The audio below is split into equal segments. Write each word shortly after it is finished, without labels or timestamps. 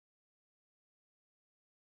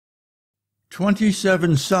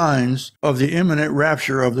27 Signs of the Imminent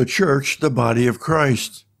Rapture of the Church, the Body of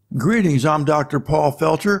Christ. Greetings, I'm Dr. Paul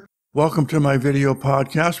Felter. Welcome to my video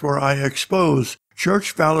podcast where I expose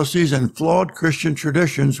church fallacies and flawed Christian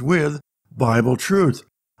traditions with Bible truth.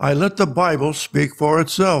 I let the Bible speak for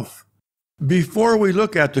itself. Before we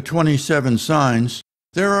look at the 27 signs,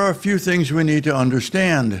 there are a few things we need to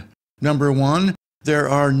understand. Number one, there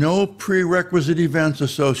are no prerequisite events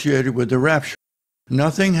associated with the rapture.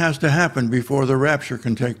 Nothing has to happen before the rapture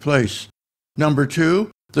can take place. Number two,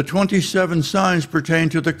 the 27 signs pertain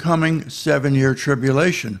to the coming 7-year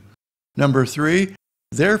tribulation. Number three,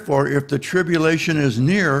 therefore, if the tribulation is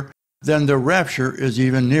near, then the rapture is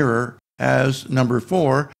even nearer, as number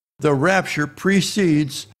four, the rapture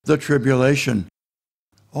precedes the tribulation.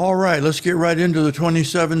 All right, let's get right into the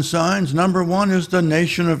 27 signs. Number one is the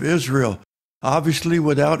nation of Israel. Obviously,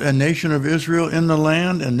 without a nation of Israel in the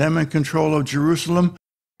land and them in control of Jerusalem,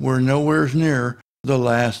 we're nowhere near the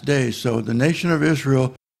last days. So the nation of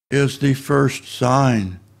Israel is the first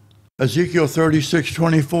sign. Ezekiel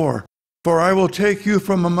 36:24. For I will take you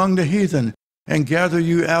from among the heathen and gather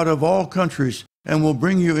you out of all countries and will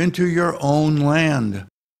bring you into your own land.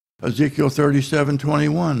 Ezekiel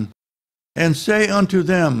 37:21. And say unto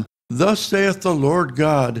them, Thus saith the Lord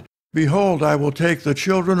God, Behold, I will take the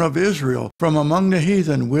children of Israel from among the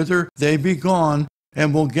heathen whither they be gone,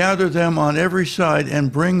 and will gather them on every side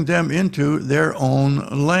and bring them into their own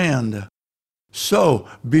land. So,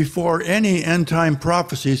 before any end-time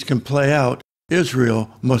prophecies can play out, Israel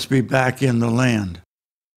must be back in the land.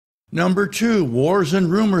 Number two, wars and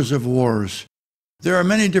rumors of wars. There are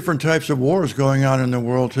many different types of wars going on in the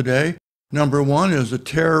world today. Number one is the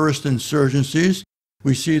terrorist insurgencies.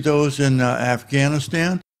 We see those in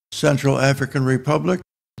Afghanistan, Central African Republic,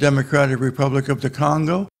 Democratic Republic of the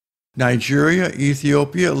Congo, Nigeria,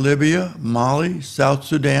 Ethiopia, Libya, Mali, South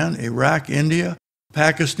Sudan, Iraq, India,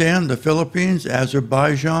 Pakistan, the Philippines,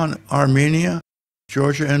 Azerbaijan, Armenia,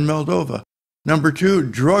 Georgia, and Moldova. Number two,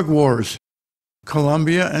 drug wars,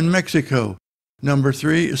 Colombia and Mexico. Number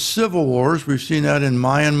three, civil wars. We've seen that in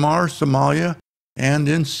Myanmar, Somalia, and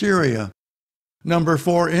in Syria. Number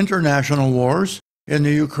four, international wars in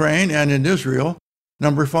the Ukraine and in Israel.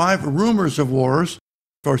 Number five, rumors of wars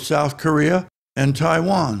for South Korea and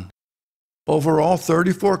Taiwan. Overall,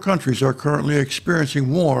 34 countries are currently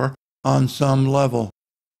experiencing war on some level.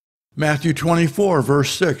 Matthew 24, verse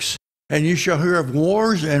 6. And ye shall hear of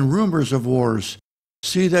wars and rumors of wars.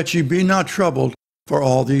 See that ye be not troubled, for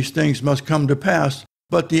all these things must come to pass,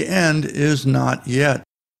 but the end is not yet.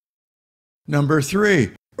 Number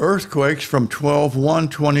three, earthquakes from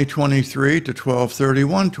 12/1/2023 to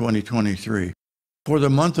 12/31/2023. For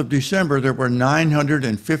the month of December, there were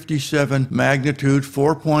 957 magnitude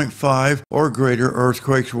 4.5 or greater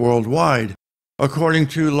earthquakes worldwide. According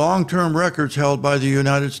to long-term records held by the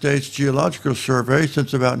United States Geological Survey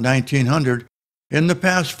since about 1900, in the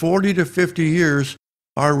past 40 to 50 years,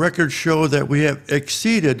 our records show that we have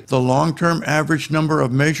exceeded the long-term average number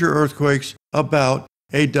of major earthquakes about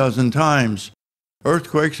a dozen times.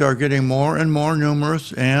 Earthquakes are getting more and more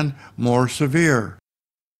numerous and more severe.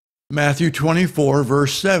 Matthew 24,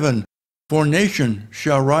 verse 7, For nation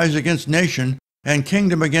shall rise against nation, and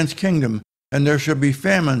kingdom against kingdom, and there shall be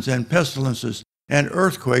famines and pestilences, and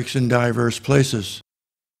earthquakes in divers places.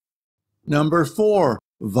 Number four,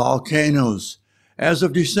 volcanoes. As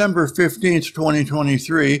of December 15th,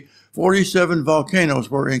 2023, 47 volcanoes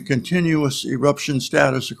were in continuous eruption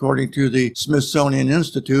status according to the Smithsonian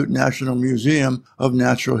Institute National Museum of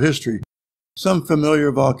Natural History. Some familiar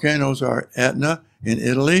volcanoes are Etna in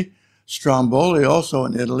Italy, Stromboli also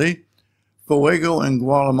in Italy, Fuego in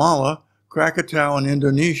Guatemala, Krakatoa in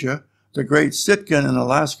Indonesia, the Great Sitkan in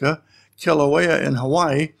Alaska, Kilauea in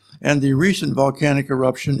Hawaii, and the recent volcanic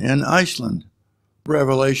eruption in Iceland.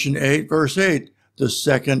 Revelation 8, verse 8, the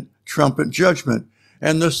second trumpet judgment.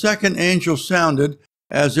 And the second angel sounded,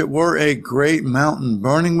 as it were a great mountain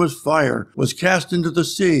burning with fire, was cast into the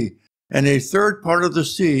sea, and a third part of the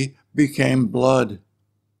sea became blood.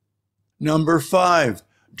 Number five,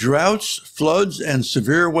 droughts, floods, and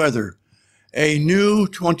severe weather. A new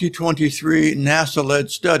 2023 NASA-led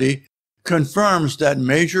study confirms that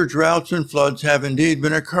major droughts and floods have indeed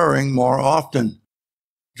been occurring more often.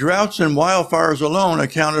 Droughts and wildfires alone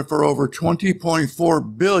accounted for over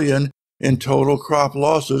 $20.4 billion in total crop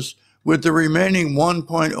losses, with the remaining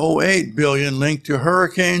 $1.08 billion linked to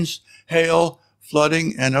hurricanes, hail,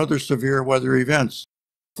 flooding, and other severe weather events.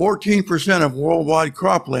 14% of worldwide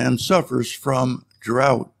cropland suffers from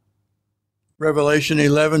drought. Revelation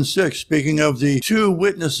 11:6, speaking of the two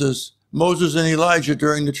witnesses, Moses and Elijah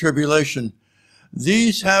during the tribulation.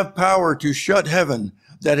 These have power to shut heaven,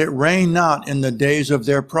 that it rain not in the days of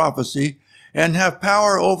their prophecy, and have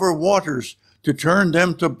power over waters, to turn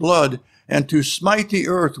them to blood, and to smite the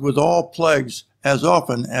earth with all plagues as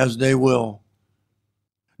often as they will.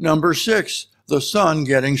 Number 6, the sun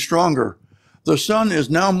getting stronger. The sun is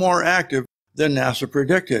now more active than NASA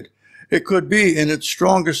predicted. It could be in its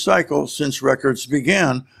strongest cycle since records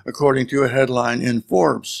began, according to a headline in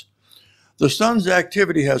Forbes. The sun's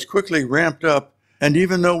activity has quickly ramped up, and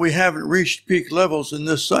even though we haven't reached peak levels in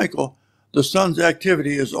this cycle, the sun's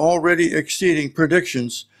activity is already exceeding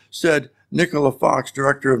predictions, said Nicola Fox,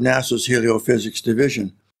 director of NASA's Heliophysics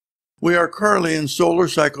Division. We are currently in solar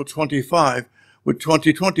cycle 25, with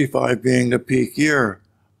 2025 being the peak year.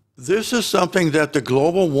 This is something that the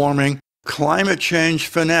global warming, climate change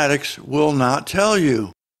fanatics will not tell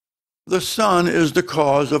you. The sun is the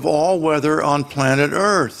cause of all weather on planet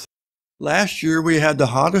Earth. Last year we had the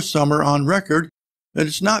hottest summer on record, and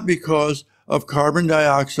it's not because of carbon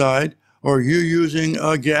dioxide, or you using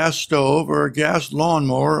a gas stove or a gas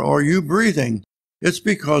lawnmower, or you breathing. It's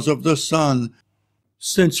because of the sun.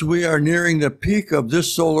 Since we are nearing the peak of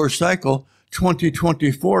this solar cycle,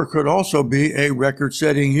 2024 could also be a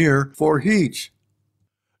record-setting year for heat.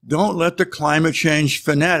 Don't let the climate change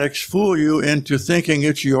fanatics fool you into thinking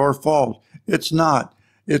it's your fault. It's not.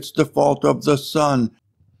 It's the fault of the sun.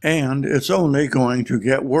 And it's only going to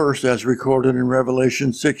get worse, as recorded in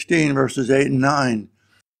Revelation 16, verses 8 and 9.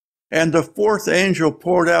 And the fourth angel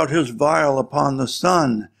poured out his vial upon the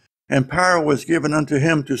sun, and power was given unto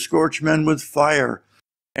him to scorch men with fire.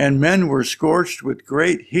 And men were scorched with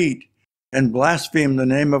great heat, and blasphemed the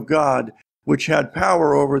name of God, which had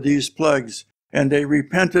power over these plagues, and they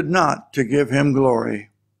repented not to give him glory.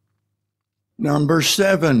 Number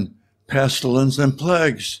 7, pestilence and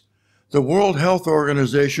plagues. The World Health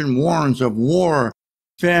Organization warns of war,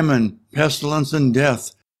 famine, pestilence, and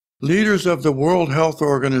death. Leaders of the World Health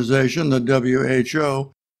Organization, the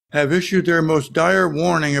WHO, have issued their most dire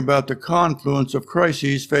warning about the confluence of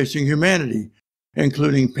crises facing humanity,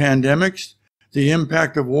 including pandemics, the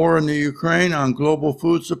impact of war in the Ukraine on global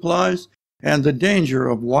food supplies, and the danger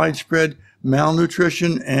of widespread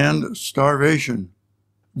malnutrition and starvation.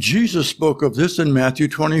 Jesus spoke of this in Matthew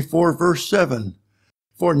 24, verse 7.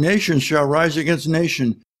 For nation shall rise against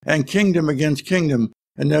nation, and kingdom against kingdom,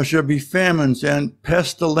 and there shall be famines and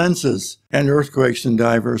pestilences and earthquakes in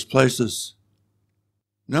divers places.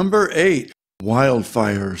 Number 8,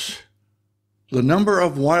 wildfires. The number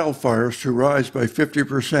of wildfires to rise by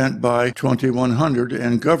 50% by 2100,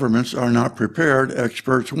 and governments are not prepared,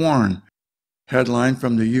 experts warn. Headline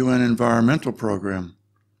from the UN Environmental Program.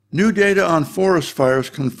 New data on forest fires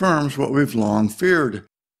confirms what we've long feared.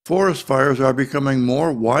 Forest fires are becoming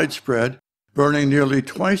more widespread, burning nearly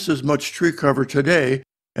twice as much tree cover today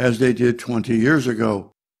as they did 20 years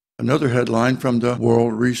ago. Another headline from the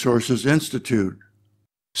World Resources Institute.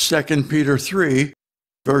 2 Peter 3,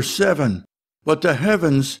 verse 7. But the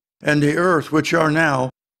heavens and the earth which are now,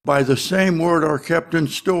 by the same word are kept in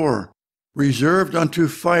store, reserved unto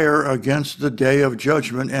fire against the day of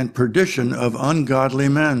judgment and perdition of ungodly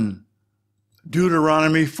men.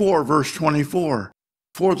 Deuteronomy 4, verse 24.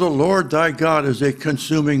 For the Lord thy God is a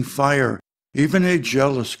consuming fire, even a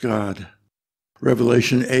jealous God.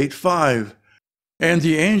 Revelation 8, 5. And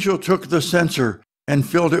the angel took the censer, and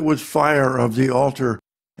filled it with fire of the altar,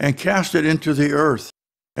 and cast it into the earth.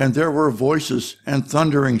 And there were voices, and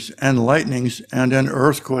thunderings, and lightnings, and an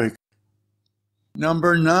earthquake.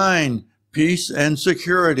 Number 9, peace and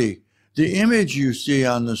security. The image you see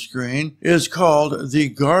on the screen is called the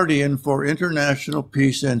Guardian for International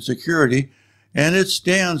Peace and Security, and it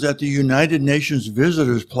stands at the United Nations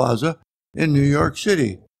Visitors Plaza in New York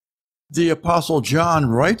City. The Apostle John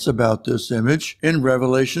writes about this image in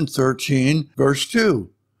Revelation 13, verse 2.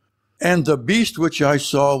 And the beast which I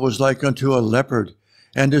saw was like unto a leopard,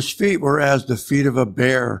 and his feet were as the feet of a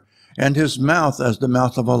bear, and his mouth as the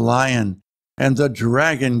mouth of a lion. And the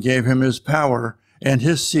dragon gave him his power, and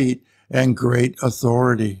his seat, and great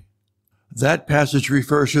authority. That passage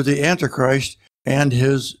refers to the Antichrist and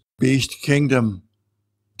his beast kingdom.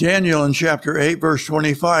 Daniel in chapter 8, verse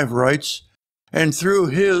 25 writes, And through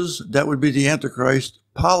his, that would be the Antichrist,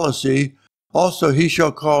 policy, also he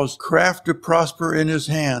shall cause craft to prosper in his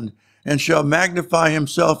hand, and shall magnify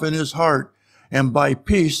himself in his heart, and by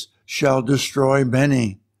peace shall destroy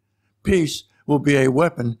many. Peace will be a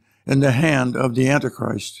weapon in the hand of the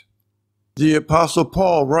Antichrist. The Apostle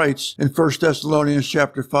Paul writes in 1 Thessalonians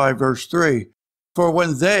chapter 5, verse 3, For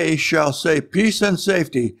when they shall say peace and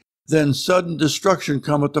safety, then sudden destruction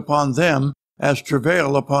cometh upon them, as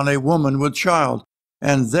travail upon a woman with child,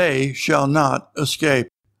 and they shall not escape.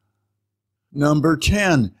 Number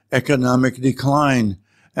 10, economic decline.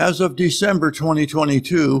 As of December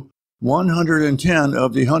 2022, 110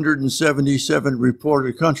 of the 177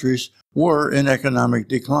 reported countries were in economic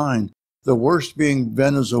decline, the worst being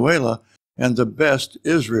Venezuela and the best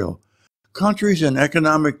Israel. Countries in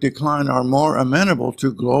economic decline are more amenable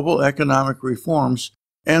to global economic reforms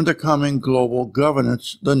and the coming global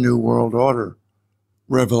governance, the New World Order.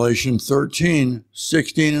 Revelation 13,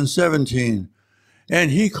 16 and 17.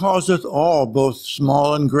 And he causeth all, both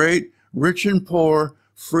small and great, rich and poor,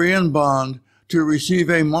 free and bond, to receive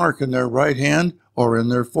a mark in their right hand or in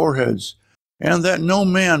their foreheads, and that no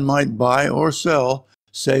man might buy or sell,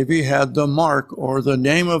 save he had the mark or the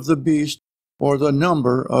name of the beast or the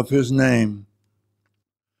number of his name.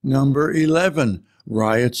 Number 11,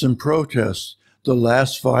 riots and protests, the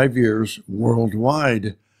last 5 years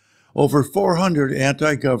worldwide. Over 400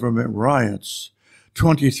 anti-government riots.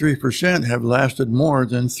 23% have lasted more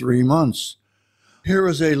than 3 months. Here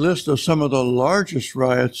is a list of some of the largest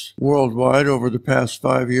riots worldwide over the past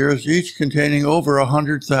 5 years, each containing over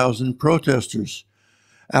 100,000 protesters.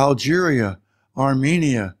 Algeria,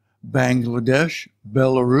 Armenia, Bangladesh,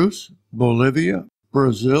 Belarus, Bolivia,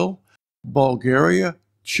 Brazil, Bulgaria,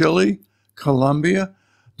 Chile, Colombia,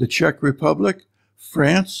 the Czech Republic,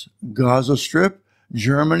 France, Gaza Strip,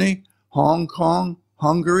 Germany, Hong Kong,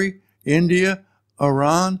 Hungary, India,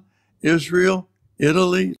 Iran, Israel,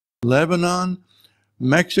 Italy, Lebanon,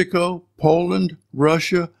 Mexico, Poland,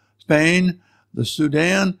 Russia, Spain, the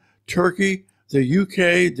Sudan, Turkey, the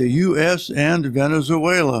UK, the US, and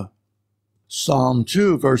Venezuela. Psalm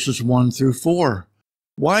 2, verses 1 through 4.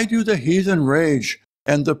 Why do the heathen rage,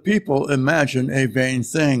 and the people imagine a vain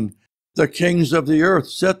thing? The kings of the earth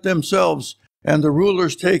set themselves, and the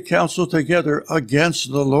rulers take counsel together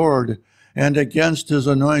against the Lord and against his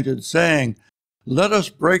anointed, saying, Let us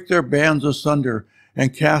break their bands asunder,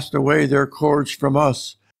 and cast away their cords from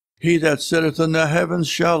us. He that sitteth in the heavens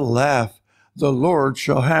shall laugh. The Lord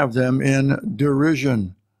shall have them in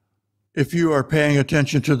derision. If you are paying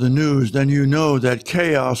attention to the news, then you know that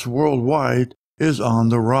chaos worldwide is on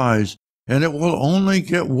the rise, and it will only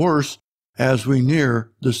get worse as we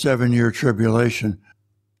near the 7-year tribulation.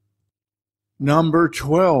 Number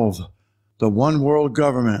 12, the one world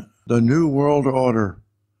government, the New World Order.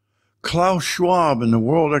 Klaus Schwab in the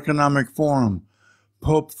World Economic Forum,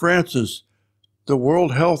 Pope Francis, the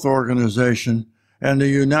World Health Organization, and the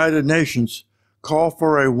United Nations call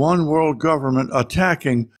for a one world government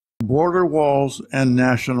attacking border walls and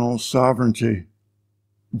national sovereignty.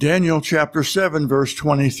 Daniel chapter 7, verse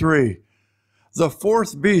 23. The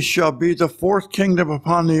fourth beast shall be the fourth kingdom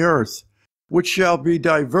upon the earth, which shall be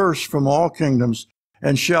diverse from all kingdoms,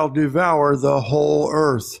 and shall devour the whole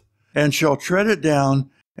earth, and shall tread it down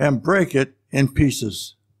and break it in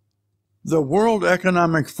pieces. The World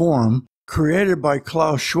Economic Forum, created by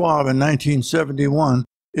Klaus Schwab in 1971,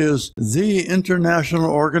 is the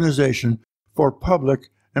international organization for public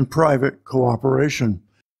and private cooperation.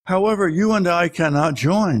 However, you and I cannot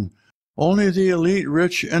join. Only the elite,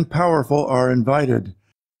 rich, and powerful are invited.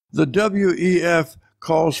 The WEF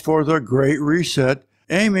calls for the Great Reset,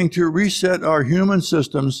 aiming to reset our human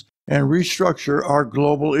systems and restructure our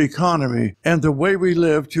global economy and the way we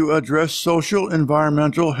live to address social,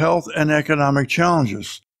 environmental, health, and economic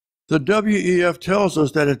challenges. The WEF tells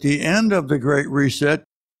us that at the end of the Great Reset,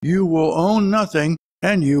 you will own nothing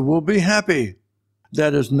and you will be happy.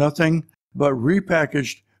 That is nothing but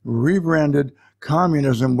repackaged, rebranded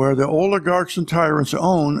communism where the oligarchs and tyrants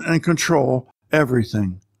own and control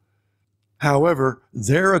everything. However,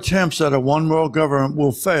 their attempts at a one-world government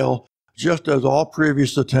will fail, just as all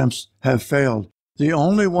previous attempts have failed. The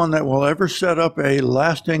only one that will ever set up a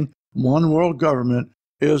lasting one-world government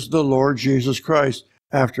is the Lord Jesus Christ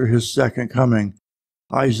after his second coming.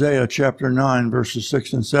 Isaiah chapter 9, verses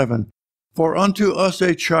 6 and 7. For unto us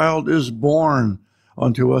a child is born,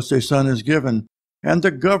 unto us a son is given, and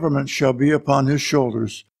the government shall be upon his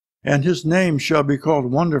shoulders, and his name shall be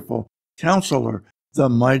called Wonderful, Counselor, the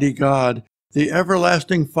Mighty God, the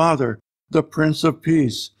Everlasting Father, the Prince of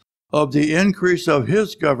Peace. Of the increase of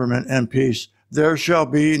his government and peace there shall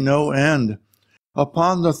be no end.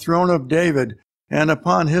 Upon the throne of David, and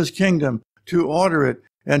upon his kingdom, to order it,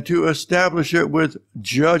 and to establish it with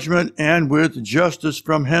judgment and with justice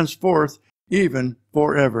from henceforth, even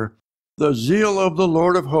forever. The zeal of the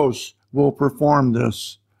Lord of hosts will perform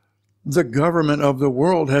this. The government of the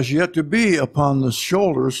world has yet to be upon the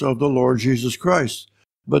shoulders of the Lord Jesus Christ.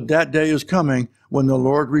 But that day is coming when the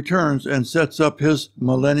Lord returns and sets up his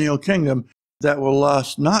millennial kingdom that will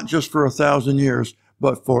last not just for 1,000 years,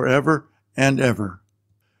 but forever and ever.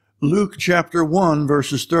 Luke chapter 1,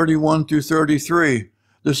 verses 31 through 33.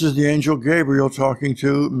 This is the angel Gabriel talking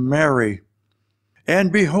to Mary.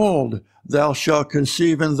 And behold, thou shalt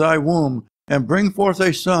conceive in thy womb, and bring forth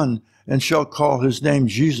a son, and shalt call his name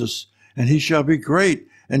Jesus. And he shall be great,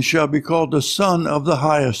 and shall be called the Son of the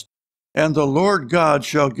Highest. And the Lord God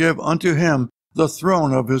shall give unto him the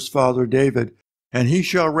throne of his father David, and he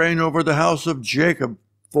shall reign over the house of Jacob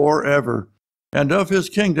forever. And of his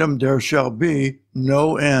kingdom there shall be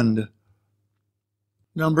no end.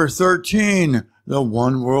 Number 13, the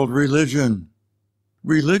one world religion.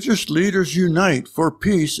 Religious leaders unite for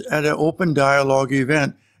peace at an open dialogue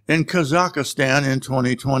event in Kazakhstan in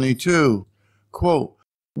 2022. Quote,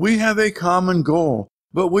 "We have a common goal,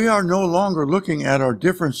 but we are no longer looking at our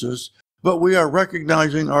differences, but we are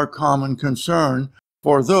recognizing our common concern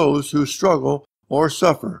for those who struggle or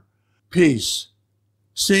suffer. Peace.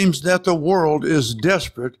 Seems that the world is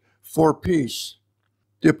desperate for peace."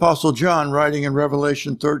 The Apostle John, writing in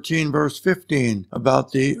Revelation 13, verse 15,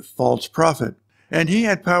 about the false prophet. "And he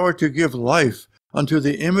had power to give life unto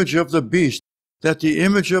the image of the beast, that the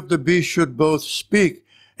image of the beast should both speak,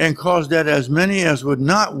 and cause that as many as would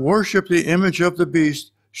not worship the image of the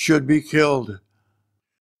beast should be killed."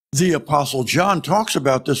 The Apostle John talks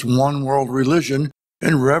about this one world religion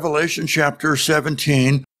in Revelation chapter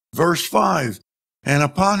 17, verse 5. "And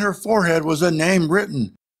upon her forehead was a name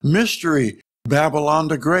written, Mystery, Babylon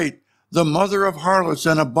the Great, the mother of harlots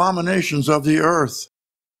and abominations of the earth."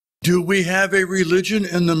 Do we have a religion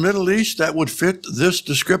in the Middle East that would fit this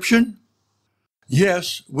description?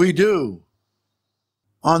 Yes, we do.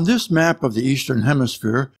 On this map of the Eastern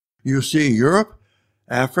Hemisphere, you see Europe,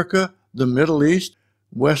 Africa, the Middle East,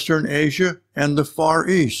 Western Asia, and the Far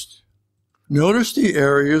East. Notice the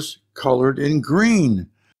areas colored in green.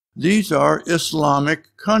 These are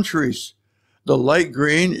Islamic countries. The light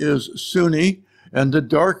green is Sunni, and the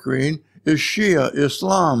dark green is Shia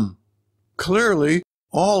Islam. Clearly,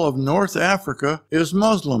 all of North Africa is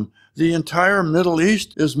Muslim. The entire Middle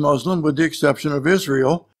East is Muslim with the exception of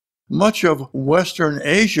Israel. Much of Western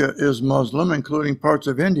Asia is Muslim, including parts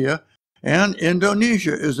of India, and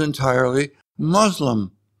Indonesia is entirely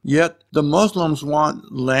Muslim. Yet the Muslims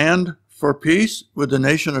want land for peace with the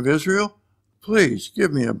nation of Israel? Please,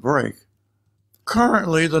 give me a break.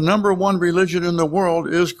 Currently, the number one religion in the world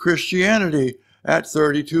is Christianity at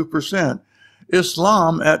 32%,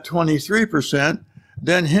 Islam at 23%,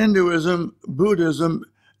 then Hinduism, Buddhism,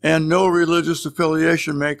 and no religious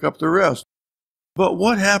affiliation make up the rest. But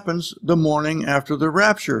what happens the morning after the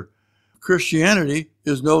rapture? Christianity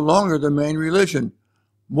is no longer the main religion.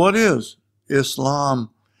 What is? Islam.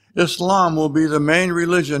 Islam will be the main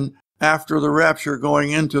religion after the rapture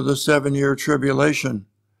going into the 7-year tribulation.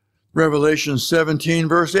 Revelation 17,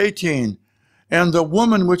 verse 18. "And the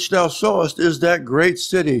woman which thou sawest is that great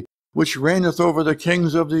city, which reigneth over the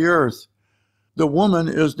kings of the earth." The woman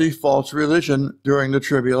is the false religion during the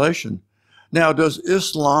tribulation. Now, does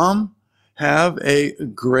Islam have a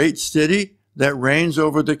great city that reigns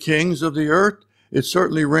over the kings of the earth? It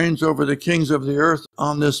certainly reigns over the kings of the earth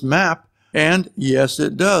on this map, and yes,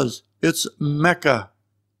 it does. It's Mecca.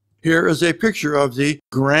 Here is a picture of the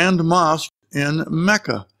Grand Mosque in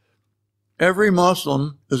Mecca. Every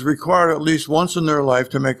Muslim is required at least once in their life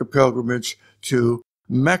to make a pilgrimage to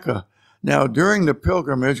Mecca. Now, during the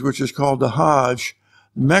pilgrimage, which is called the Hajj,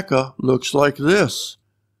 Mecca looks like this.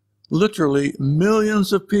 Literally,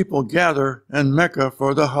 millions of people gather in Mecca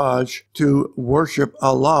for the Hajj to worship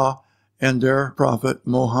Allah and their prophet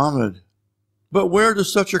Muhammad. But where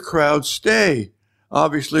does such a crowd stay?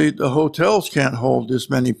 Obviously, the hotels can't hold this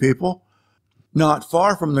many people. Not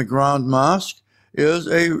far from the Grand Mosque is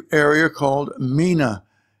an area called Mina,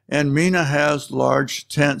 and Mina has large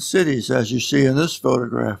tent cities, as you see in this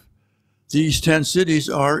photograph. These tent cities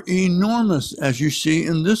are enormous, as you see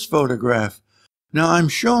in this photograph. Now, I'm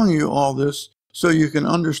showing you all this so you can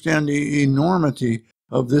understand the enormity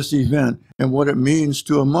of this event and what it means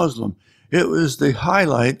to a Muslim. It was the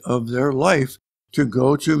highlight of their life to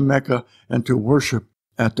go to Mecca and to worship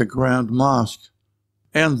at the Grand Mosque.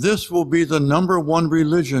 And this will be the number one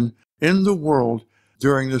religion in the world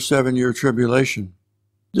during the 7-year tribulation.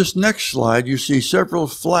 This next slide, you see several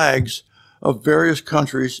flags of various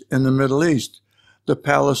countries in the Middle East. The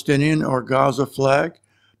Palestinian or Gaza flag,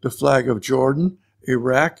 the flag of Jordan,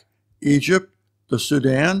 Iraq, Egypt, the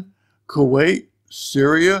Sudan, Kuwait,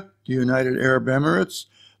 Syria, the United Arab Emirates,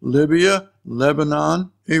 Libya,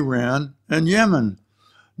 Lebanon, Iran, and Yemen.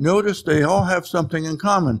 Notice they all have something in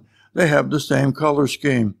common. They have the same color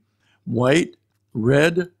scheme: white,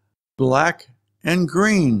 red, black, and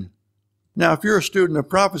green. Now, if you're a student of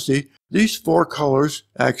prophecy, these 4 colors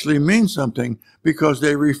actually mean something because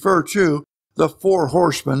they refer to the 4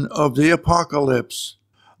 horsemen of the apocalypse.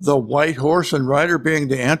 The white horse and rider being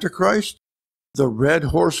the Antichrist, the red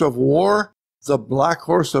horse of war, the black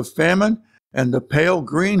horse of famine, and the pale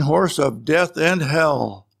green horse of death and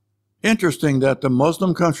hell. Interesting that the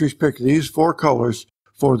Muslim countries picked these 4 colors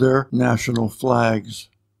for their national flags.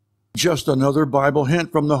 Just another Bible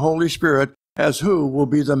hint from the Holy Spirit as who will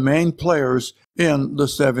be the main players in the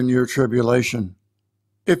 7-year tribulation.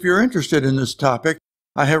 If you're interested in this topic,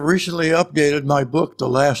 I have recently updated my book, The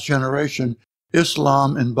Last Generation,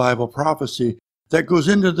 Islam and Bible Prophecy, that goes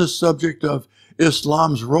into the subject of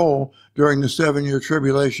Islam's role during the 7-year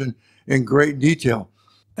tribulation in great detail.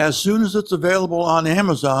 As soon as it's available on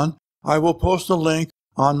Amazon, I will post a link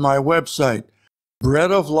on my website,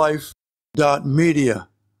 breadoflife.media.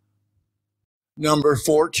 Number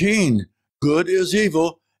 14, good is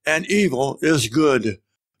evil and evil is good.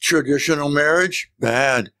 Traditional marriage,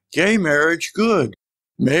 bad. Gay marriage, good.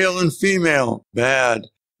 Male and female, bad.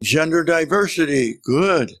 Gender diversity,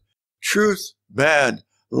 good. Truth, bad.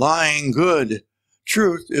 Lying, good.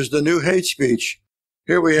 Truth is the new hate speech.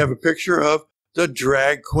 Here we have a picture of the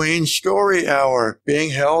Drag Queen Story Hour being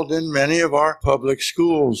held in many of our public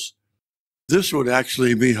schools. This would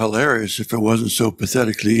actually be hilarious if it wasn't so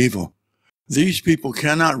pathetically evil. These people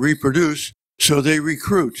cannot reproduce, so they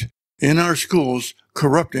recruit in our schools,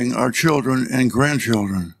 corrupting our children and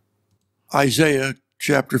grandchildren. Isaiah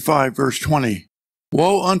chapter 5, verse 20.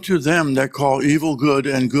 Woe unto them that call evil good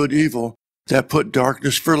and good evil, that put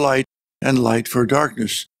darkness for light and light for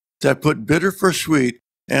darkness, that put bitter for sweet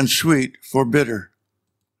and sweet for bitter.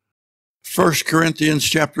 1 Corinthians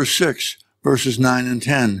chapter 6, verses 9 and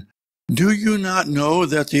 10. Do you not know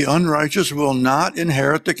that the unrighteous will not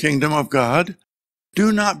inherit the kingdom of God?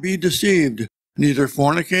 Do not be deceived, neither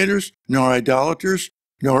fornicators, nor idolaters,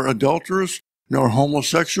 nor adulterers, nor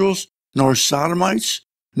homosexuals, nor sodomites,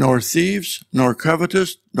 nor thieves, nor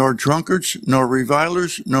covetous, nor drunkards, nor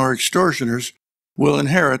revilers, nor extortioners will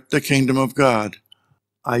inherit the kingdom of God.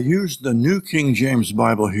 I used the New King James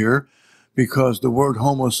Bible here because the word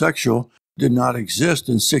homosexual did not exist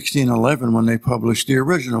in 1611 when they published the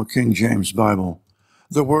original King James Bible.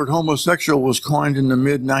 The word homosexual was coined in the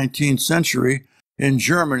mid-19th century in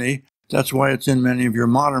Germany. That's why it's in many of your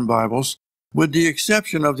modern Bibles, with the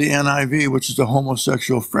exception of the NIV, which is a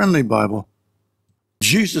homosexual-friendly Bible.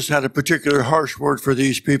 Jesus had a particular harsh word for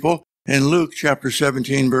these people in Luke chapter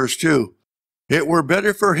 17, verse 2. It were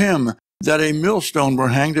better for him that a millstone were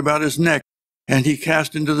hanged about his neck, and he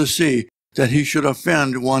cast into the sea, that he should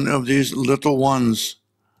offend one of these little ones.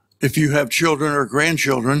 If you have children or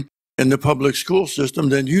grandchildren in the public school system,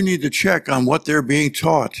 then you need to check on what they're being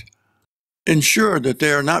taught. Ensure that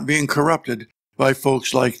they are not being corrupted by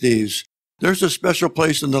folks like these. There's a special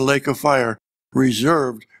place in the lake of fire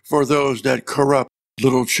reserved for those that corrupt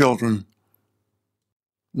little children.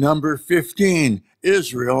 Number 15,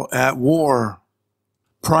 Israel at war.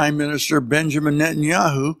 Prime Minister Benjamin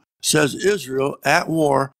Netanyahu says Israel at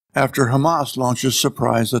war after Hamas launches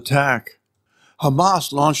surprise attack.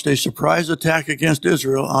 Hamas launched a surprise attack against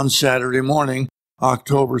Israel on Saturday morning,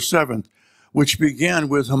 October 7th, which began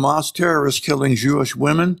with Hamas terrorists killing Jewish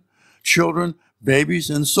women, children, babies,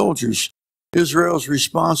 and soldiers. Israel's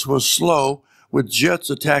response was slow, with jets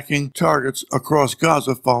attacking targets across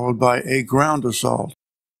Gaza, followed by a ground assault.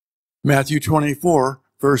 Matthew 24,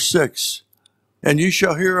 verse 6. And ye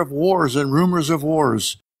shall hear of wars and rumors of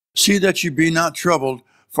wars. See that ye be not troubled,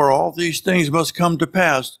 for all these things must come to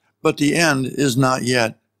pass, but the end is not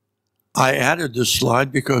yet. I added this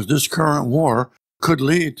slide because this current war could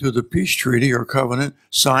lead to the peace treaty or covenant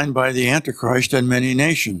signed by the Antichrist and many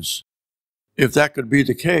nations. If that could be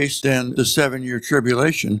the case, then the 7-year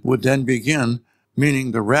tribulation would then begin,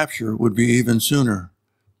 meaning the rapture would be even sooner.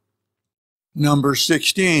 Number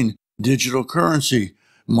 16, digital currency,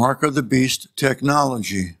 mark of the beast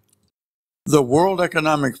technology. The World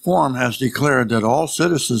Economic Forum has declared that all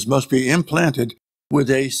citizens must be implanted with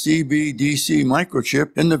a CBDC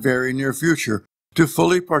microchip in the very near future to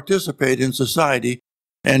fully participate in society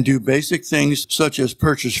and do basic things such as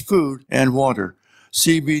purchase food and water.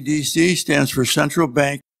 CBDC stands for Central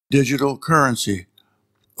Bank Digital Currency.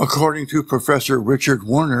 According to Professor Richard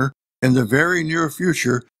Werner, in the very near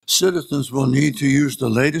future, citizens will need to use the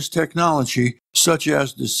latest technology, such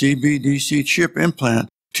as the CBDC chip implant,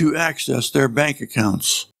 to access their bank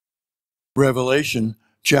accounts. Revelation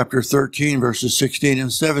chapter 13, verses 16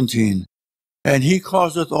 and 17. And he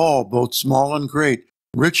causeth all, both small and great,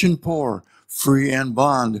 rich and poor, free and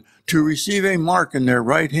bond, to receive a mark in their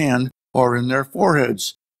right hand or in their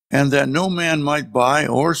foreheads, and that no man might buy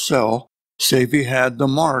or sell, save he had the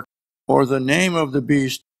mark, or the name of the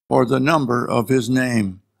beast, or the number of his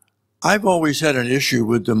name. I've always had an issue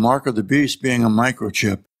with the mark of the beast being a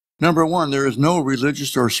microchip. Number one, there is no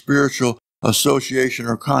religious or spiritual association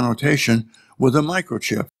or connotation with a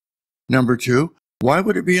microchip. Number 2, why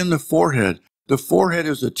would it be in the forehead? The forehead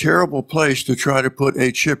is a terrible place to try to put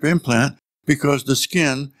a chip implant because the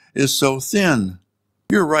skin is so thin.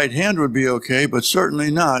 Your right hand would be okay, but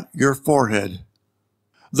certainly not your forehead.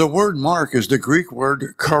 The word mark is the Greek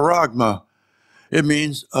word charagma. It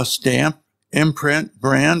means a stamp, imprint,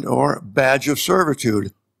 brand, or badge of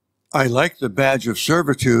servitude. I like the badge of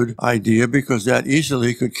servitude idea because that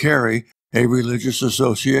easily could carry a religious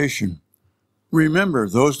association. Remember,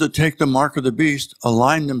 those that take the mark of the beast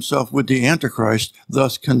align themselves with the Antichrist,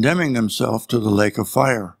 thus condemning themselves to the lake of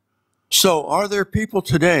fire. So, are there people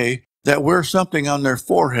today that wear something on their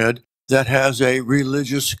forehead that has a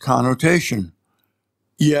religious connotation?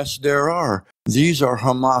 Yes, there are. These are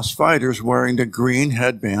Hamas fighters wearing the green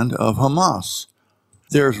headband of Hamas.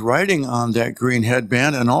 There's writing on that green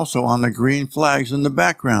headband and also on the green flags in the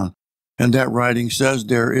background. And that writing says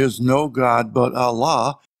there is no God but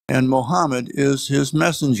Allah, and Muhammad is his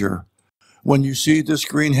messenger. When you see this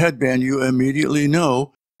green headband, you immediately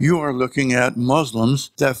know you are looking at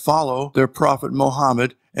Muslims that follow their prophet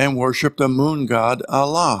Muhammad and worship the moon god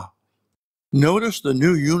Allah. Notice the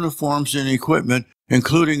new uniforms and equipment,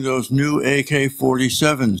 including those new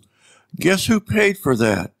AK-47s. Guess who paid for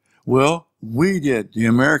that? Well, we did, the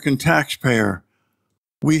American taxpayer.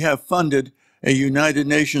 We have funded a United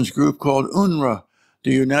Nations group called UNRWA,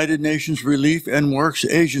 the United Nations Relief and Works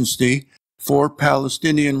Agency for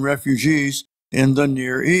Palestinian refugees in the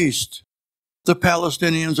Near East. The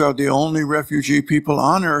Palestinians are the only refugee people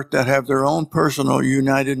on earth that have their own personal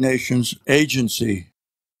United Nations agency.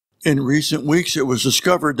 In recent weeks, it was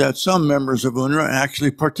discovered that some members of UNRWA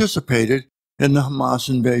actually participated in the Hamas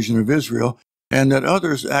invasion of Israel, and that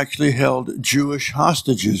others actually held Jewish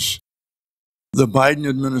hostages. The Biden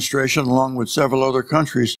administration, along with several other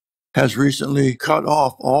countries, has recently cut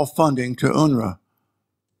off all funding to UNRWA.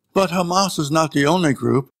 But Hamas is not the only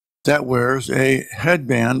group that wears a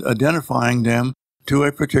headband identifying them to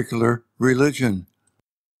a particular religion.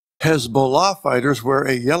 Hezbollah fighters wear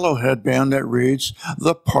a yellow headband that reads,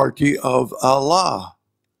 "The Party of Allah."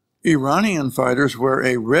 Iranian fighters wear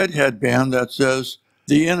a red headband that says,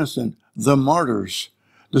 "The Innocent, the Martyrs."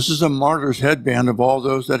 This is a martyr's headband of all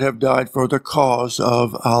those that have died for the cause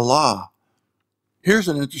of Allah. Here's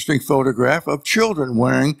an interesting photograph of children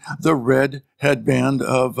wearing the red headband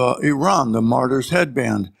of Iran, the martyr's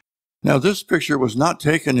headband. Now, this picture was not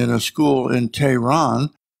taken in a school in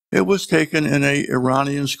Tehran. It was taken in an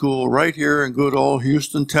Iranian school right here in good old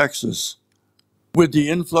Houston, Texas. With the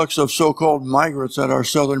influx of so-called migrants at our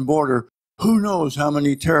southern border, who knows how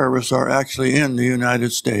many terrorists are actually in the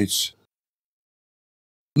United States?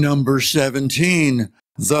 Number 17,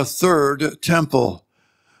 the Third Temple.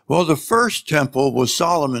 Well, the first temple was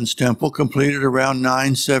Solomon's temple, completed around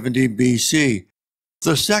 970 BC.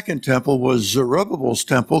 The second temple was Zerubbabel's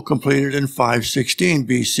temple, completed in 516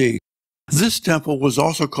 BC. This temple was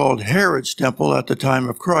also called Herod's temple at the time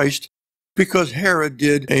of Christ because Herod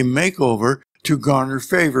did a makeover to garner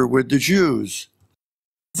favor with the Jews.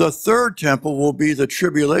 The third temple will be the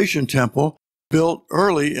Tribulation temple, built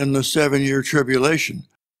early in the 7-year tribulation.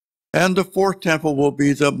 And the fourth temple will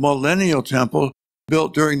be the Millennial temple,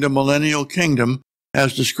 built during the Millennial Kingdom,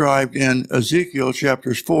 as described in Ezekiel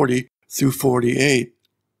chapters 40 through 48.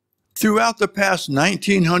 Throughout the past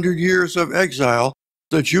 1900 years of exile,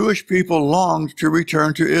 the Jewish people longed to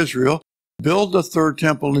return to Israel, build the third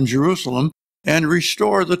temple in Jerusalem, and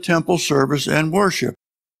restore the temple service and worship.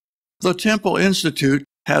 The Temple Institute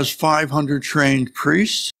has 500 trained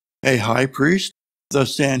priests, a high priest, the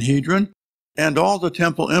Sanhedrin, and all the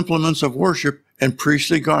temple implements of worship and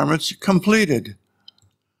priestly garments completed.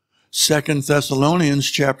 2 Thessalonians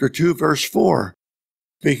chapter 2, verse 4,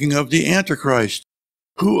 speaking of the Antichrist,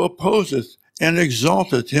 who opposeth and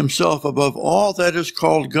exalteth himself above all that is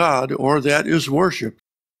called God or that is worshipped,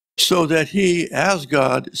 so that he, as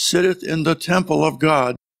God, sitteth in the temple of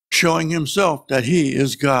God, showing himself that he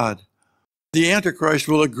is God. The Antichrist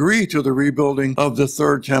will agree to the rebuilding of the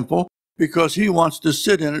third temple because he wants to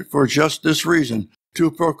sit in it for just this reason,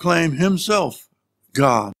 to proclaim himself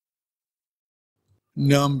God.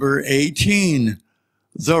 Number 18,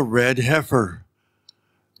 the red heifer.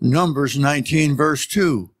 Numbers 19, verse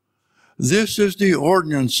 2. This is the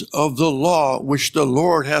ordinance of the law which the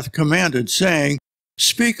Lord hath commanded, saying,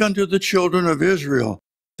 Speak unto the children of Israel,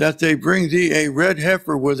 that they bring thee a red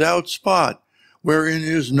heifer without spot, wherein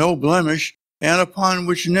is no blemish, and upon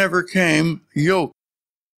which never came yoke.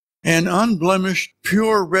 An unblemished,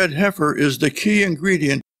 pure red heifer is the key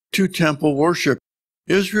ingredient to temple worship.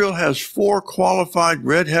 Israel has 4 qualified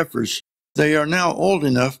red heifers. They are now old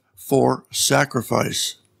enough for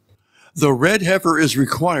sacrifice. The red heifer is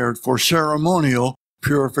required for ceremonial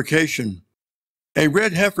purification. A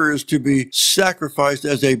red heifer is to be sacrificed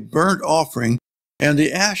as a burnt offering, and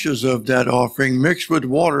the ashes of that offering mixed with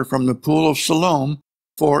water from the pool of Siloam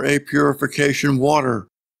for a purification water.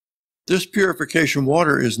 This purification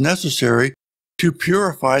water is necessary to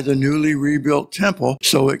purify the newly rebuilt temple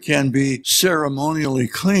so it can be ceremonially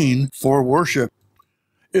clean for worship.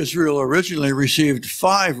 Israel originally received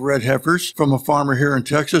 5 red heifers from a farmer here in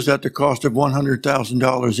Texas at the cost of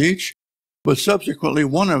 $100,000 each, but subsequently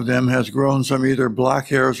one of them has grown some either black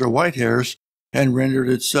hairs or white hairs and rendered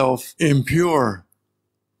itself impure.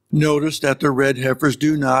 Notice that the red heifers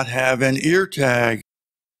do not have an ear tag.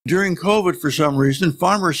 During COVID, for some reason,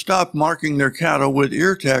 farmers stopped marking their cattle with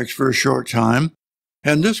ear tags for a short time,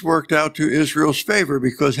 and this worked out to Israel's favor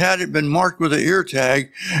because had it been marked with an ear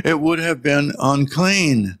tag, it would have been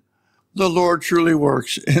unclean. The Lord truly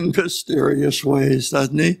works in mysterious ways,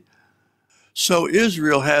 doesn't he? So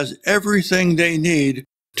Israel has everything they need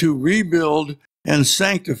to rebuild and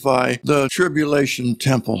sanctify the tribulation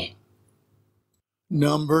temple.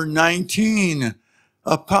 Number 19,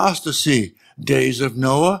 apostasy, days of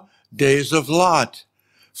Noah, days of Lot.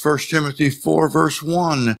 1 Timothy 4, verse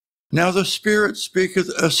 1. Now the Spirit speaketh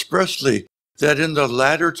expressly, that in the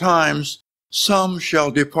latter times some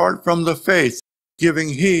shall depart from the faith, giving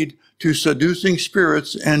heed to seducing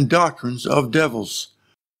spirits and doctrines of devils.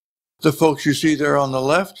 The folks you see there on the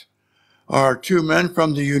left are 2 men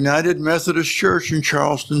from the United Methodist Church in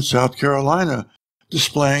Charleston, South Carolina,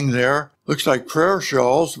 displaying their, looks like prayer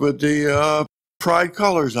shawls with the pride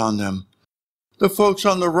colors on them. The folks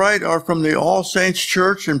on the right are from the All Saints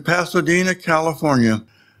Church in Pasadena, California.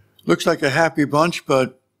 Looks like a happy bunch,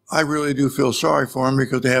 but I really do feel sorry for them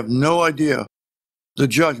because they have no idea the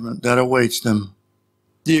judgment that awaits them.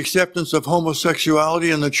 The acceptance of homosexuality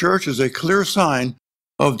in the church is a clear sign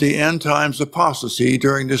of the end times apostasy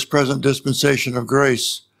during this present dispensation of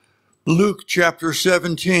grace. Luke chapter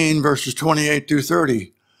 17, verses 28 through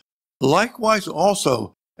 30. Likewise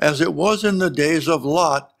also, as it was in the days of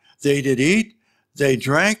Lot, they did eat, they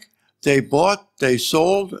drank, they bought, they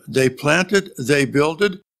sold, they planted, they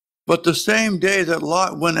builded. But the same day that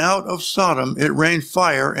Lot went out of Sodom, it rained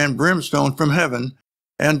fire and brimstone from heaven,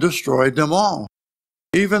 and destroyed them all.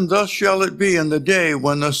 Even thus shall it be in the day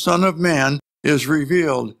when the Son of Man is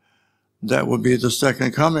revealed. That would be the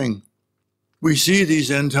second coming. We see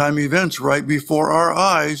these end-time events right before our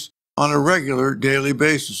eyes on a regular daily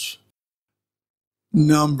basis.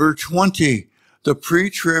 Number 20, the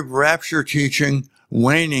pre-trib rapture teaching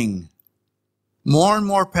waning. More and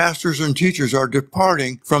more pastors and teachers are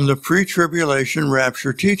departing from the pre-tribulation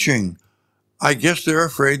rapture teaching. I guess they're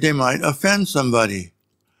afraid they might offend somebody.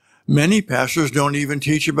 Many pastors don't even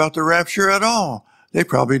teach about the rapture at all. They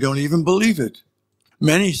probably don't even believe it.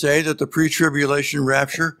 Many say that the pre-tribulation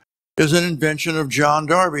rapture is an invention of John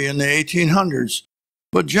Darby in the 1800s.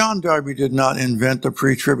 But John Darby did not invent the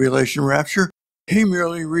pre-tribulation rapture. He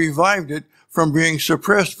merely revived it from being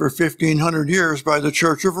suppressed for 1,500 years by the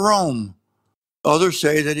Church of Rome. Others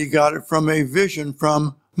say that he got it from a vision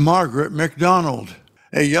from Margaret MacDonald,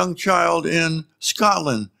 a young child in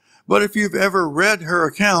Scotland. But if you've ever read her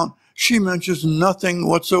account, she mentions nothing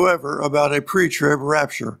whatsoever about a pre-trib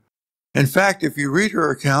rapture. In fact, if you read her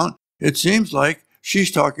account, it seems like she's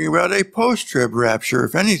talking about a post-trib rapture,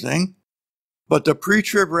 if anything. But the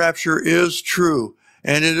pre-trib rapture is true,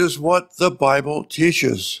 and it is what the Bible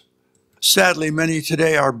teaches. Sadly, many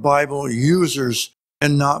today are Bible users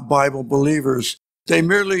and not Bible believers. They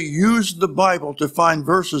merely use the Bible to find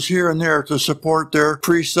verses here and there to support their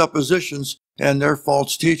presuppositions and their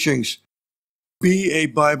false teachings. Be a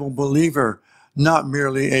Bible believer, not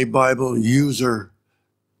merely a Bible user.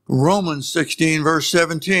 Romans 16, verse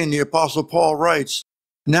 17, the Apostle Paul writes,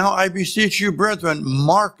 Now I beseech you, brethren,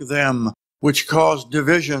 mark them which cause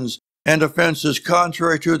divisions and offenses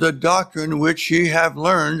contrary to the doctrine which ye have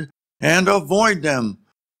learned, and avoid them.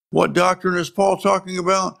 What doctrine is Paul talking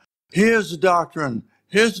about? His doctrine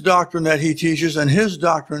that he teaches, and his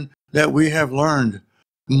doctrine that we have learned.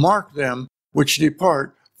 Mark them which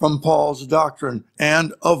depart from Paul's doctrine,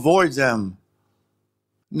 and avoid them.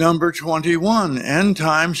 Number 21, end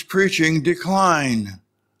times preaching decline.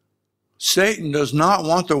 Satan does not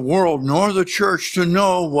want the world nor the church to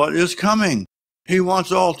know what is coming. He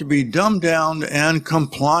wants all to be dumbed down and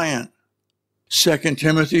compliant. 2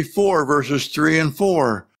 Timothy 4, verses 3 and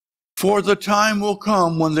 4. For the time will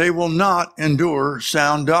come when they will not endure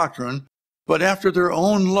sound doctrine, but after their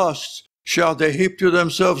own lusts shall they heap to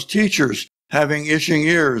themselves teachers, having itching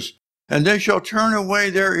ears, and they shall turn away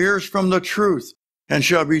their ears from the truth, and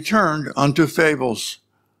shall be turned unto fables.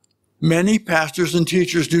 Many pastors and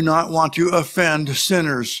teachers do not want to offend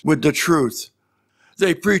sinners with the truth.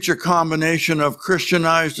 They preach a combination of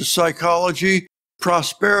Christianized psychology,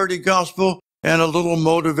 prosperity gospel, and a little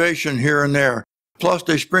motivation here and there. Plus,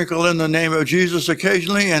 they sprinkle in the name of Jesus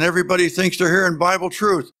occasionally, and everybody thinks they're hearing Bible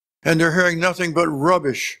truth, and they're hearing nothing but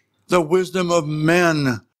rubbish, the wisdom of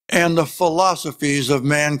men, and the philosophies of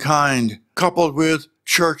mankind, coupled with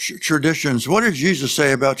church traditions. What did Jesus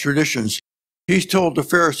say about traditions? He's told the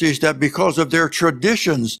Pharisees that because of their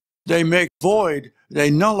traditions, they make void,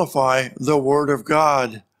 they nullify the Word of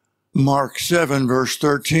God. Mark 7, verse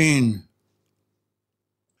 13.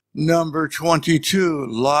 Number 22,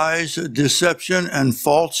 lies, deception, and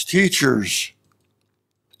false teachers.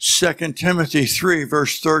 2 Timothy 3,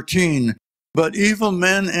 verse 13. But evil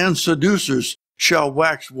men and seducers shall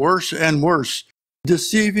wax worse and worse,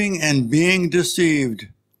 deceiving and being deceived.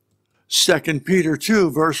 2 Peter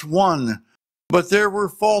 2, verse 1. But there were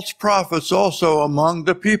false prophets also among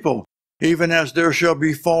the people, even as there shall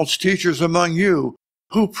be false teachers among you,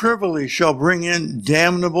 who privily shall bring in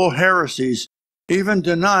damnable heresies, even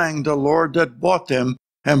denying the Lord that bought them,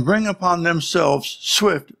 and bring upon themselves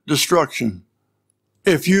swift destruction.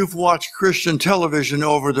 If you've watched Christian television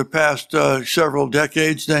over the past several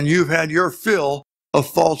decades, then you've had your fill of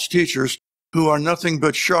false teachers who are nothing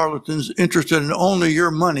but charlatans interested in only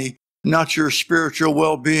your money, not your spiritual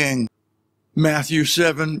well-being. Matthew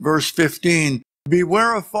 7, verse 15,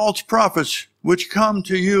 beware of false prophets, which come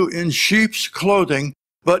to you in sheep's clothing,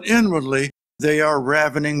 but inwardly they are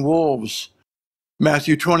ravening wolves.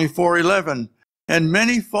 Matthew 24:11, and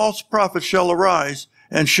many false prophets shall arise,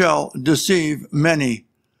 and shall deceive many.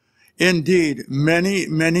 Indeed,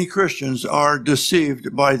 many Christians are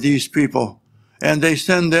deceived by these people, and they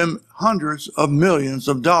send them hundreds of millions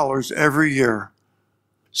of dollars every year.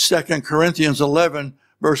 2 Corinthians 11,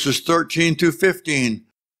 verses 13 to 15.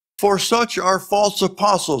 For such are false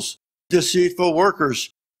apostles, deceitful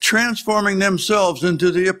workers, transforming themselves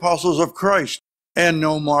into the apostles of Christ. And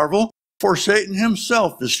no marvel, for Satan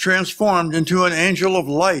himself is transformed into an angel of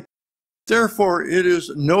light. Therefore it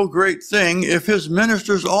is no great thing if his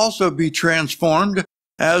ministers also be transformed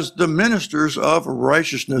as the ministers of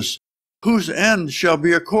righteousness, whose end shall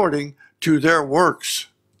be according to their works.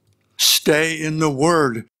 Stay in the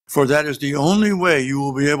Word, for that is the only way you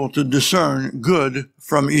will be able to discern good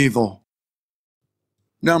from evil.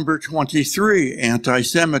 Number 23,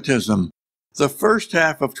 anti-Semitism. The first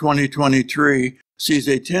half of 2023 sees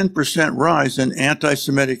a 10% rise in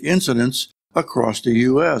anti-Semitic incidents across the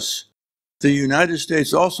U.S. The United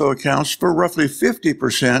States also accounts for roughly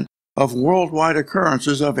 50% of worldwide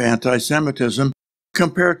occurrences of anti-Semitism,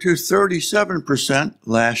 compared to 37%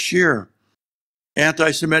 last year.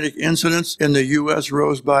 Anti-Semitic incidents in the U.S.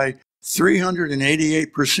 rose by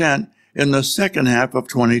 388% in the second half of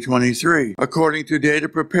 2023, according to data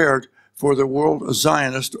prepared for the World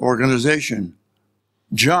Zionist Organization.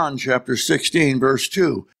 John chapter 16, verse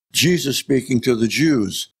 2, Jesus speaking to the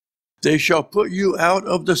Jews, they shall put you out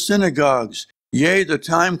of the synagogues. Yea, the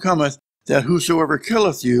time cometh that whosoever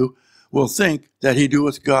killeth you will think that he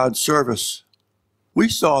doeth God service. We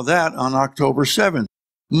saw that on October 7th.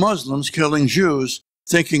 Muslims killing Jews,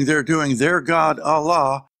 thinking they're doing their God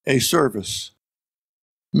Allah a service.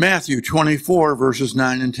 Matthew 24, verses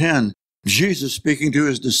 9 and 10. Jesus speaking to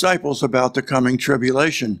his disciples about the coming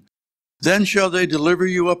tribulation. Then shall they deliver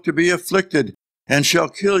you up to be afflicted, and shall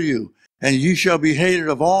kill you, and ye shall be hated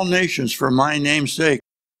of all nations for my name's sake.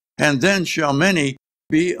 And then shall many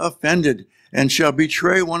be offended, and shall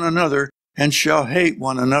betray one another, and shall hate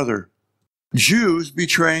one another. Jews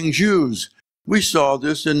betraying Jews. We saw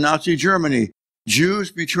this in Nazi Germany.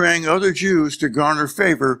 Jews betraying other Jews to garner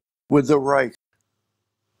favor with the Reich.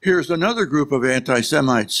 Here's another group of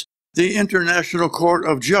anti-Semites, the International Court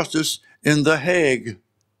of Justice in The Hague.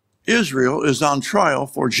 Israel is on trial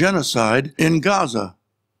for genocide in Gaza.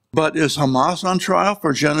 But is Hamas on trial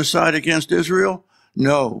for genocide against Israel?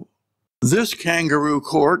 No. This kangaroo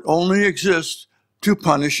court only exists to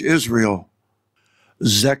punish Israel.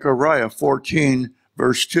 Zechariah 14,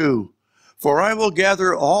 verse 2. For I will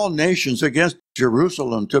gather all nations against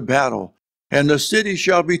Jerusalem to battle, and the city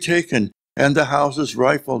shall be taken, and the houses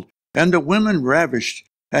rifled, and the women ravished,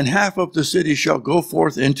 and half of the city shall go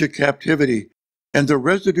forth into captivity, and the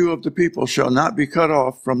residue of the people shall not be cut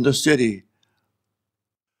off from the city.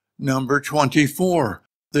 Number 24,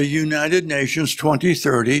 the United Nations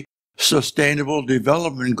 2030 Sustainable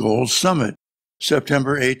Development Goals Summit,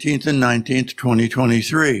 September 18th and 19th,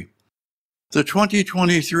 2023. The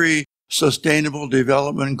 2023 Sustainable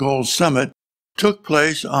Development Goals Summit took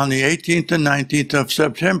place on the 18th and 19th of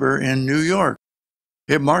September in New York.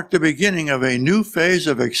 It marked the beginning of a new phase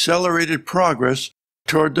of accelerated progress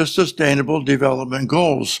toward the Sustainable Development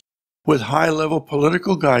Goals, with high-level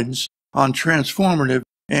political guidance on transformative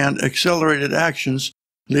and accelerated actions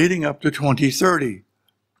leading up to 2030.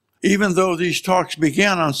 Even though these talks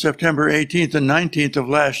began on September 18th and 19th of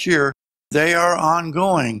last year, they are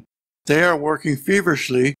ongoing. They are working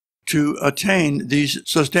feverishly to attain these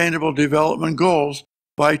Sustainable Development Goals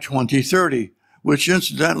by 2030, which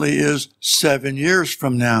incidentally is 7 years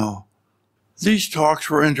from now. These talks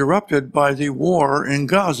were interrupted by the war in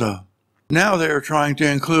Gaza. Now they are trying to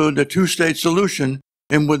include a two-state solution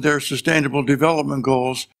in with their Sustainable Development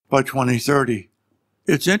Goals by 2030.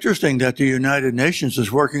 It's interesting that the United Nations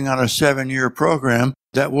is working on a 7-year program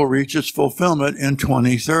that will reach its fulfillment in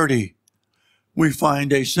 2030. We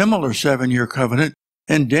find a similar 7-year covenant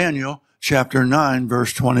in Daniel chapter 9,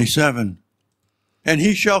 verse 27. And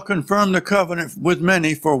he shall confirm the covenant with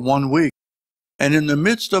many for 1 week. And in the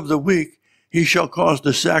midst of the week he shall cause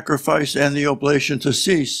the sacrifice and the oblation to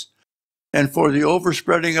cease. And for the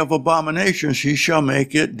overspreading of abominations he shall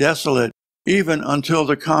make it desolate, even until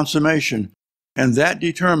the consummation. And that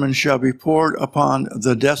determined shall be poured upon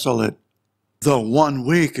the desolate. The 1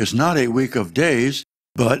 week is not a week of days,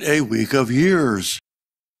 but a week of years.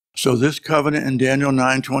 So this covenant in Daniel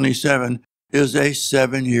 9:27 is a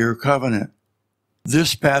 7-year covenant.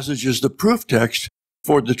 This passage is the proof text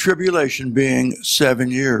for the tribulation being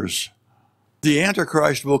 7 years. The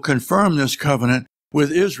Antichrist will confirm this covenant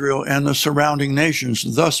with Israel and the surrounding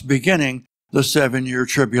nations, thus beginning the 7-year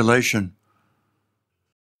tribulation.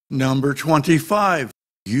 Number 25,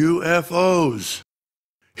 UFOs.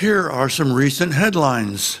 Here are some recent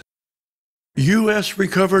headlines. U.S.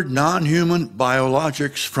 recovered non-human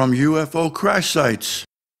biologics from UFO crash sites.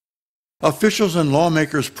 Officials and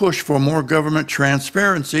lawmakers push for more government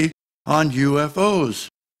transparency on UFOs.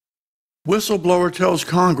 Whistleblower tells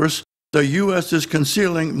Congress the U.S. is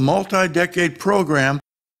concealing multi-decade program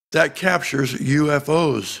that captures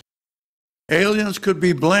UFOs. Aliens could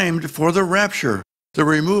be blamed for the rapture, the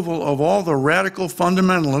removal of all the radical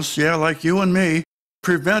fundamentalists, like you and me,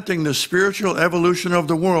 preventing the spiritual evolution of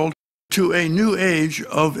the world to a new age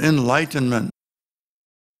of enlightenment.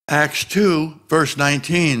 Acts 2, verse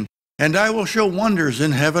 19, and I will show wonders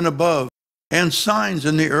in heaven above, and signs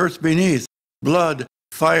in the earth beneath, blood,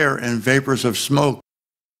 fire, and vapors of smoke.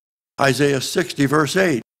 Isaiah 60, verse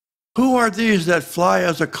 8, who are these that fly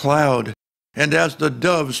as a cloud, and as the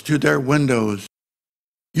doves to their windows?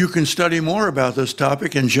 You can study more about this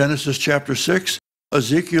topic in Genesis chapter 6,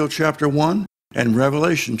 Ezekiel chapter 1, and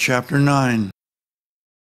Revelation chapter 9.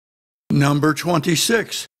 Number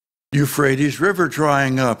 26, Euphrates River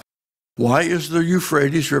drying up. Why is the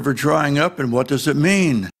Euphrates River drying up, and what does it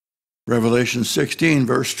mean? Revelation 16,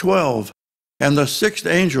 verse 12. And the sixth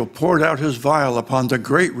angel poured out his vial upon the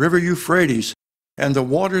great river Euphrates, and the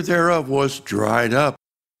water thereof was dried up,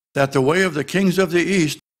 that the way of the kings of the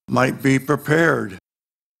east might be prepared.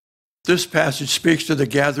 This passage speaks to the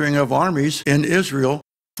gathering of armies in Israel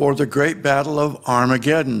for the great battle of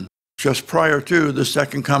Armageddon, just prior to the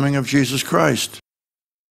second coming of Jesus Christ.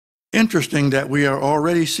 Interesting that we are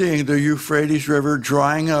already seeing the Euphrates River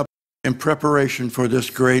drying up in preparation for this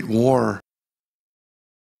great war.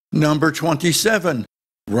 Number 27,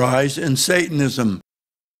 rise in Satanism.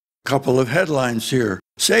 Couple of headlines here.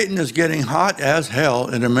 Satan is getting hot as hell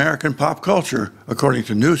in American pop culture, according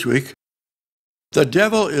to Newsweek. The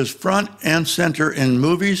devil is front and center in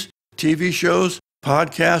movies, TV shows,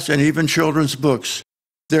 podcasts, and even children's books.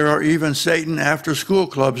 There are even Satan after-school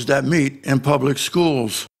clubs that meet in public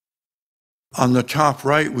schools. On the top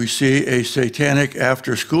right, we see a satanic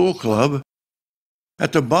after-school club.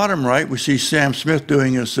 At the bottom right, we see Sam Smith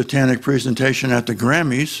doing a satanic presentation at the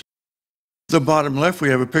Grammys. The bottom left, we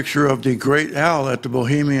have a picture of the Great Owl at the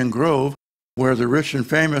Bohemian Grove, where the rich and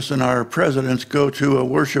famous and our presidents go to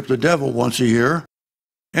worship the devil once a year.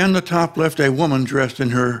 And the top left, a woman dressed in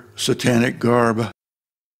her satanic garb.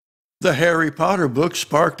 The Harry Potter book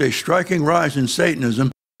sparked a striking rise in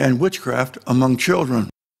Satanism and witchcraft among children.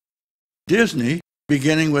 Disney,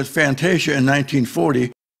 beginning with Fantasia in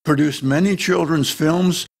 1940, produced many children's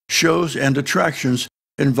films, shows, and attractions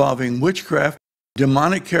involving witchcraft,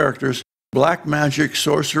 demonic characters, black magic,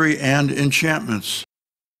 sorcery, and enchantments.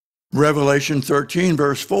 Revelation 13,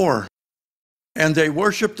 verse 4. And they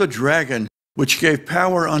worshiped the dragon, which gave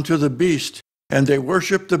power unto the beast, and they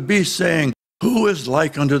worshiped the beast, saying, who is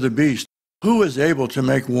like unto the beast? Who is able to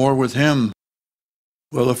make war with him?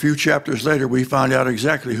 Well, a few chapters later, we found out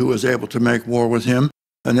exactly who was able to make war with him,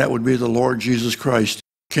 and that would be the Lord Jesus Christ,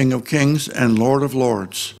 King of Kings and Lord of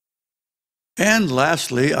Lords. And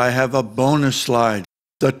lastly, I have a bonus slide,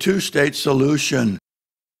 the two-state solution.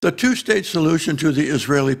 The two-state solution to the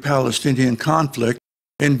Israeli-Palestinian conflict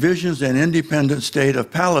envisions an independent state of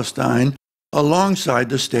Palestine alongside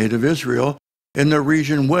the state of Israel in the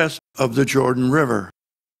region west of the Jordan River.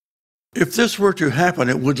 If this were to happen,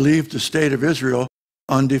 it would leave the state of Israel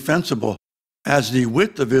undefensible, as the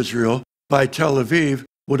width of Israel by Tel Aviv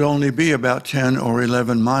would only be about 10 or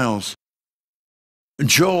 11 miles.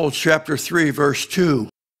 Joel chapter 3, verse 2,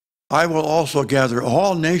 I will also gather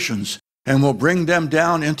all nations and will bring them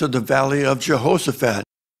down into the valley of Jehoshaphat,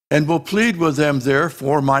 and will plead with them there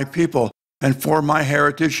for my people and for my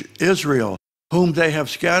heritage Israel, whom they have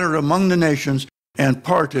scattered among the nations and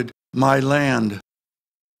parted my land.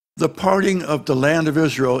 The parting of the land of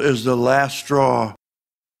Israel is the last straw.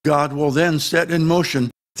 God will then set in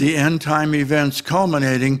motion the end-time events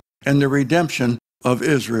culminating in the redemption of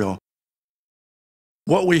Israel.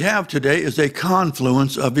 What we have today is a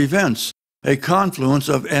confluence of events, a confluence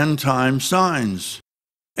of end-time signs.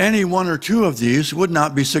 Any one or two of these would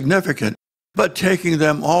not be significant, but taking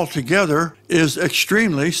them all together is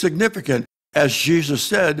extremely significant. As Jesus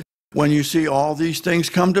said, when you see all these things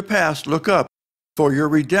come to pass, look up, for your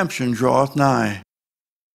redemption draweth nigh.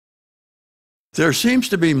 There seems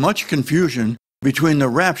to be much confusion between the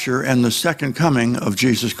rapture and the second coming of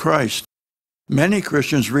Jesus Christ. Many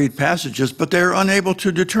Christians read passages, but they are unable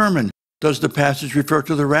to determine, does the passage refer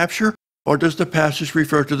to the rapture, or does the passage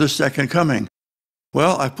refer to the second coming?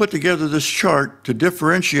 Well, I've put together this chart to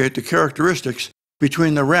differentiate the characteristics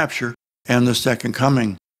between the rapture and the second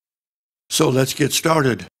coming. So let's get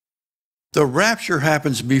started. The rapture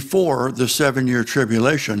happens before the 7-year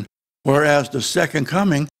tribulation, whereas the second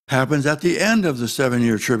coming happens at the end of the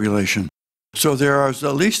 7-year tribulation. So there are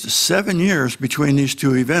at least 7 years between these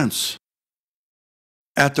two events.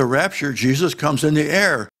 At the rapture, Jesus comes in the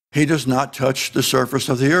air. He does not touch the surface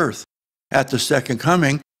of the earth. At the second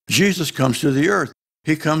coming, Jesus comes to the earth.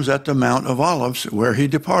 He comes at the Mount of Olives, where he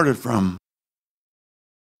departed from.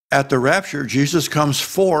 At the rapture, Jesus comes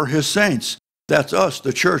for his saints. That's us,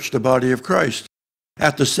 the church, the body of Christ.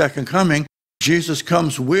 At the second coming, Jesus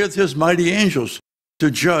comes with his mighty angels to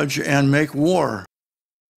judge and make war.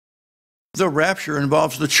 The rapture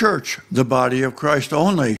involves the church, the body of Christ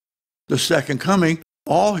only. The second coming,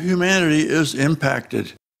 all humanity is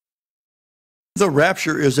impacted. The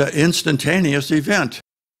rapture is an instantaneous event.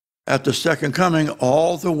 At the second coming,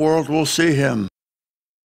 all the world will see him.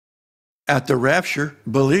 At the rapture,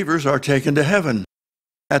 believers are taken to heaven.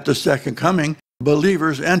 At the second coming,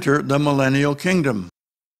 believers enter the millennial kingdom.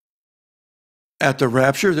 At the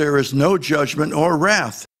rapture, there is no judgment or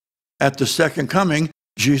wrath. At the second coming,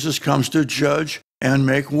 Jesus comes to judge and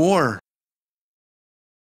make war.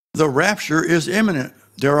 The rapture is imminent.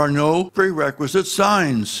 There are no prerequisite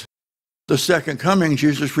signs. The second coming,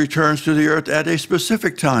 Jesus returns to the earth at a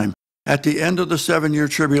specific time, at the end of the 7-year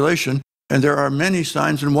tribulation, and there are many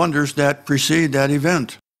signs and wonders that precede that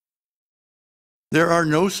event. There are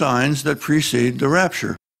no signs that precede the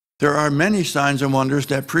rapture. There are many signs and wonders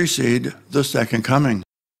that precede the second coming.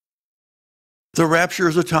 The rapture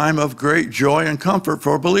is a time of great joy and comfort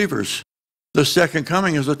for believers. The second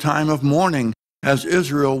coming is a time of mourning, as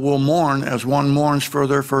Israel will mourn as one mourns for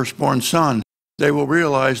their firstborn son. They will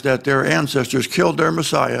realize that their ancestors killed their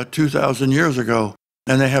Messiah 2,000 years ago,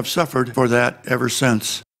 and they have suffered for that ever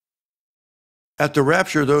since. At the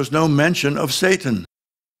rapture, there is no mention of Satan.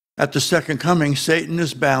 At the second coming, Satan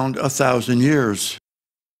is bound 1,000 years.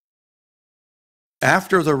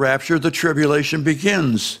 After the rapture, the tribulation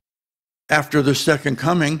begins. After the second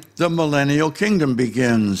coming, the millennial kingdom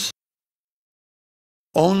begins.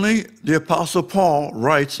 Only the Apostle Paul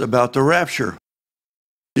writes about the rapture.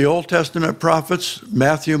 The Old Testament prophets,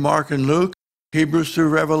 Matthew, Mark, and Luke, Hebrews through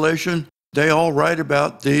Revelation, they all write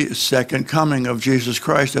about the second coming of Jesus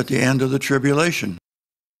Christ at the end of the tribulation.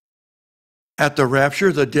 At the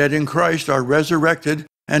rapture, the dead in Christ are resurrected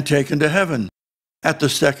and taken to heaven. At the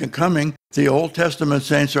second coming, the Old Testament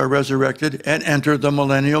saints are resurrected and enter the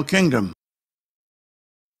millennial kingdom.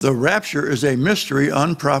 The rapture is a mystery,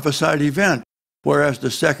 unprophesied event, whereas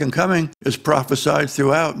the second coming is prophesied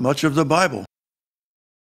throughout much of the Bible.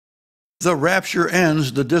 The rapture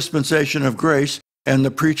ends the dispensation of grace and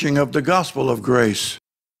the preaching of the gospel of grace.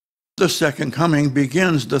 The second coming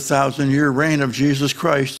begins the 1,000-year reign of Jesus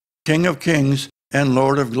Christ, King of kings and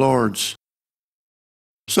Lord of lords.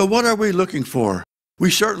 So what are we looking for?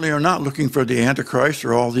 We certainly are not looking for the Antichrist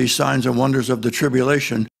or all these signs and wonders of the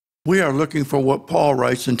tribulation. We are looking for what Paul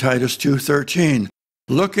writes in Titus 2:13,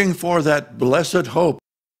 looking for that blessed hope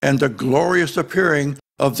and the glorious appearing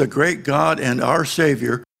of the great God and our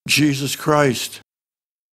Savior, Jesus Christ.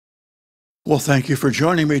 Well, thank you for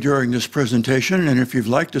joining me during this presentation, and if you've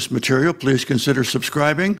liked this material, please consider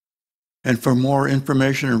subscribing. And for more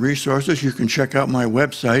information and resources, you can check out my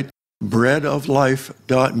website,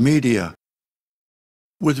 breadoflife.media.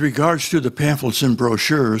 With regards to the pamphlets and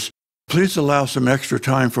brochures, please allow some extra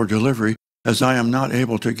time for delivery, as I am not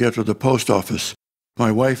able to get to the post office.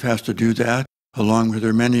 My wife has to do that, along with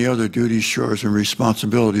her many other duties, chores, and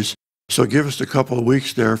responsibilities, so give us a couple of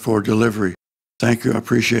weeks there for delivery. Thank you, I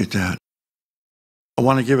appreciate that. I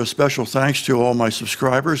want to give a special thanks to all my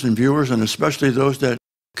subscribers and viewers, and especially those that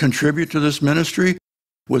contribute to this ministry.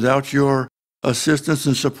 Without your assistance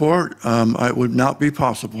and support, it would not be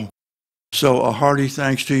possible. So a hearty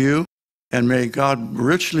thanks to you, and may God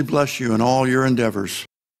richly bless you in all your endeavors.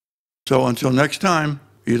 So until next time,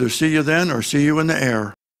 either see you then or see you in the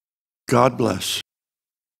air. God bless.